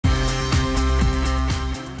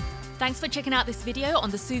Thanks for checking out this video on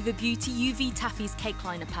the SUVA Beauty UV Taffies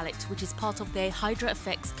Cakeliner palette, which is part of their Hydra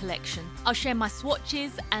Effects collection. I'll share my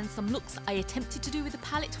swatches and some looks I attempted to do with the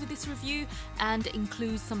palette with this review, and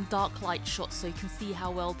include some dark light shots so you can see how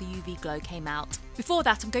well the UV glow came out. Before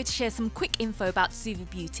that, I'm going to share some quick info about SUVA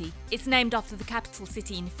Beauty. It's named after the capital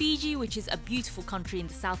city in Fiji, which is a beautiful country in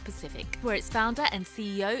the South Pacific, where its founder and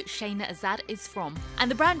CEO, Shayna Azad, is from. And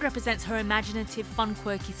the brand represents her imaginative, fun,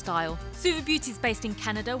 quirky style. SUVA Beauty is based in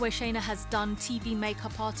Canada, where Shayna has done TV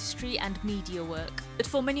makeup artistry and media work. But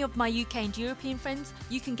for many of my UK and European friends,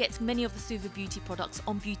 you can get many of the SUVA Beauty products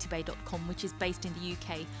on beautybay.com, which is based in the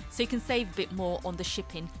UK, so you can save a bit more on the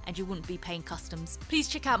shipping and you wouldn't be paying customs. Please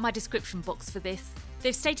check out my description box for this.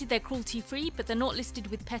 They've stated they're cruelty-free, but they're not listed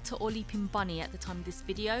with PETA or Leaping Bunny at the time of this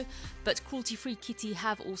video, but Cruelty-Free Kitty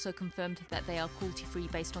have also confirmed that they are cruelty-free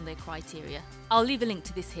based on their criteria. I'll leave a link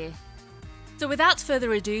to this here. So without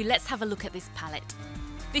further ado, let's have a look at this palette.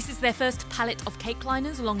 This is their first palette of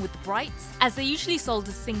Cakeliners along with the Brights, as they're usually sold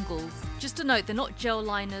as singles. Just to note, they're not gel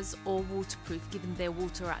liners or waterproof given they're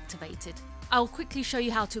water activated. I'll quickly show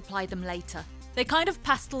you how to apply them later. They're kind of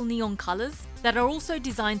pastel neon colours that are also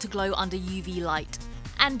designed to glow under UV light.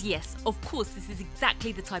 And yes, of course, this is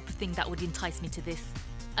exactly the type of thing that would entice me to this.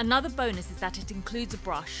 Another bonus is that it includes a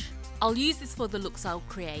brush. I'll use this for the looks I'll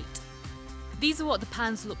create. These are what the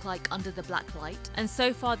pans look like under the black light, and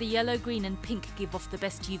so far the yellow, green and pink give off the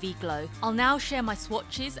best UV glow. I'll now share my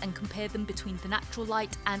swatches and compare them between the natural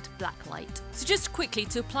light and black light. So just quickly,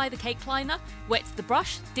 to apply the cake liner, wet the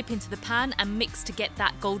brush, dip into the pan and mix to get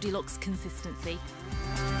that Goldilocks consistency.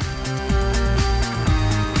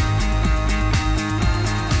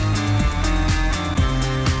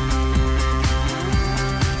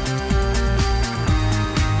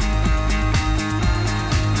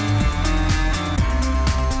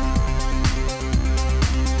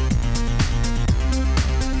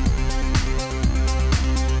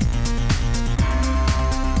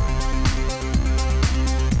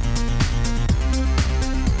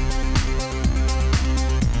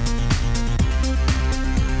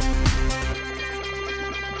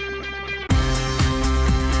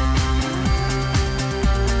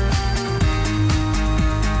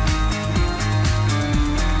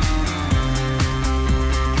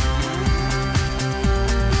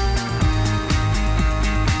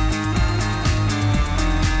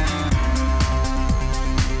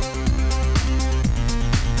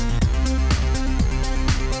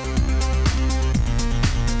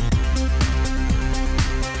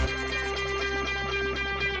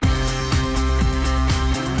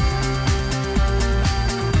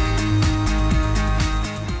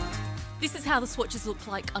 How the swatches look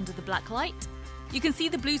like under the black light. You can see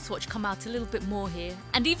the blue swatch come out a little bit more here,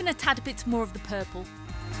 and even a tad bit more of the purple.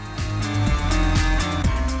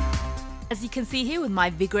 As you can see here with my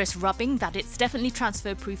vigorous rubbing, that it's definitely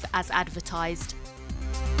transfer proof as advertised.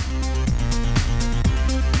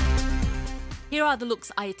 Here are the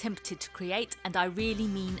looks I attempted to create, and I really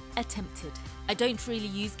mean attempted. I don't really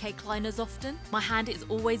use cake liners often, my hand is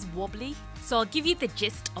always wobbly, so I'll give you the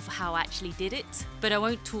gist of how I actually did it, but I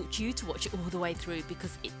won't torture you to watch it all the way through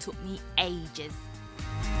because it took me ages.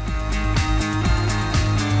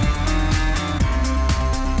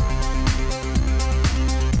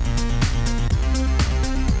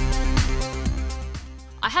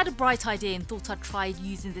 I had a bright idea and thought I'd try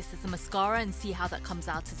using this as a mascara and see how that comes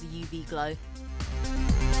out as a UV glow.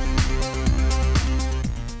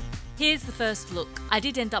 Here's the first look. I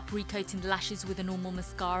did end up recoating the lashes with a normal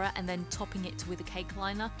mascara and then topping it with a cake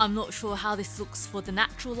liner. I'm not sure how this looks for the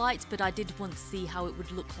natural light, but I did want to see how it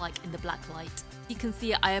would look like in the black light. You can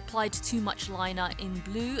see I applied too much liner in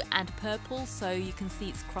blue and purple, so you can see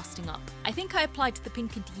it's crusting up. I think I applied the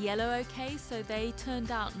pink and yellow okay, so they turned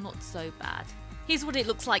out not so bad. Here's what it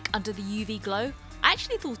looks like under the UV glow. I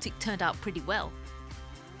actually thought it turned out pretty well.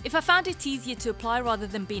 If I found it easier to apply rather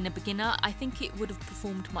than being a beginner, I think it would have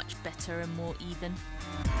performed much better and more even.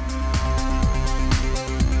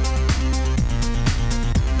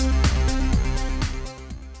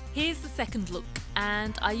 Here's the second look,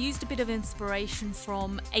 and I used a bit of inspiration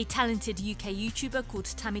from a talented UK YouTuber called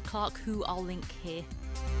Tammy Clark, who I'll link here.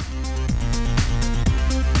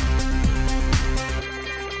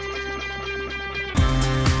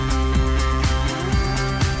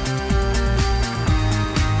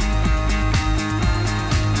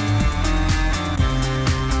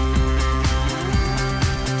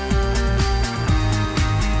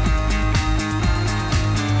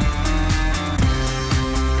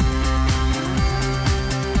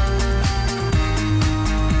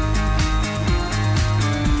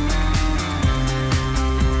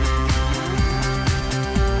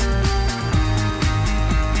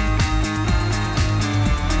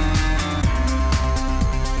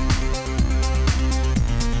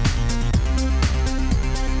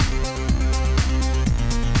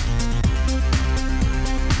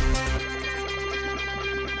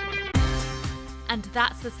 And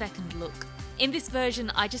that's the second look. In this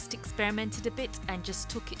version, I just experimented a bit and just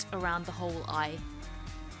took it around the whole eye.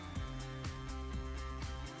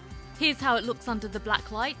 Here's how it looks under the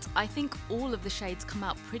black light. I think all of the shades come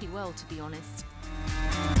out pretty well, to be honest.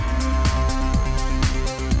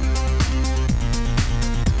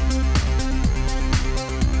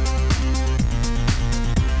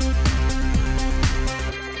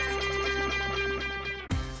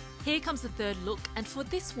 Here comes the third look, and for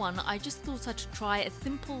this one I just thought I'd try a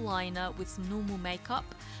simple liner with some normal makeup.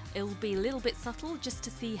 It'll be a little bit subtle just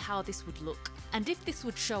to see how this would look and if this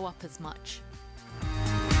would show up as much.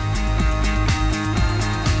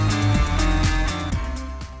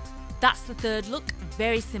 That's the third look,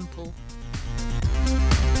 very simple.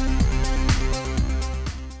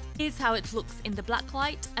 Here's how it looks in the black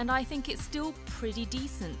light, and I think it's still pretty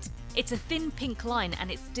decent. It's a thin pink line and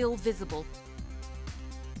it's still visible.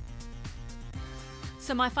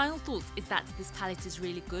 So my final thoughts is that this palette is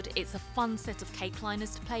really good. It's a fun set of cake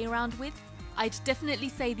liners to play around with. I'd definitely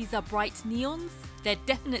say these are bright neons, they're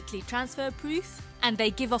definitely transfer proof, and they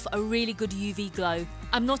give off a really good UV glow.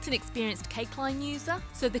 I'm not an experienced cake line user,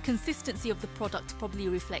 so the consistency of the product probably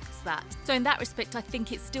reflects that. So in that respect, I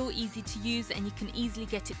think it's still easy to use and you can easily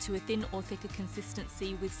get it to a thin or thicker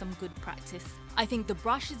consistency with some good practice. I think the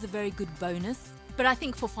brush is a very good bonus. But I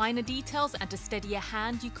think for finer details and a steadier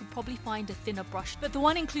hand, you could probably find a thinner brush. But the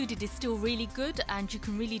one included is still really good and you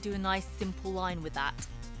can really do a nice simple line with that.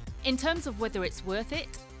 In terms of whether it's worth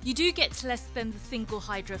it, you do get less than the single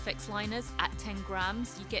Hydra FX liners at 10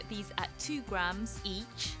 grams. You get these at 2 grams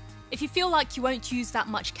each. If you feel like you won't use that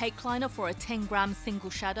much cake liner for a 10 gram single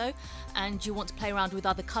shadow and you want to play around with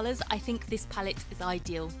other colours, I think this palette is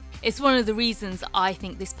ideal. It's one of the reasons I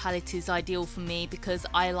think this palette is ideal for me, because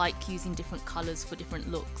I like using different colours for different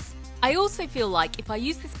looks. I also feel like if I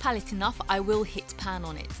use this palette enough, I will hit pan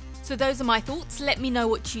on it. So those are my thoughts, let me know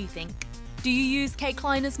what you think. Do you use cake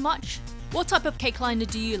liners much? What type of cake liner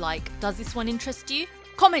do you like? Does this one interest you?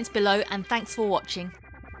 Comments below, and thanks for watching.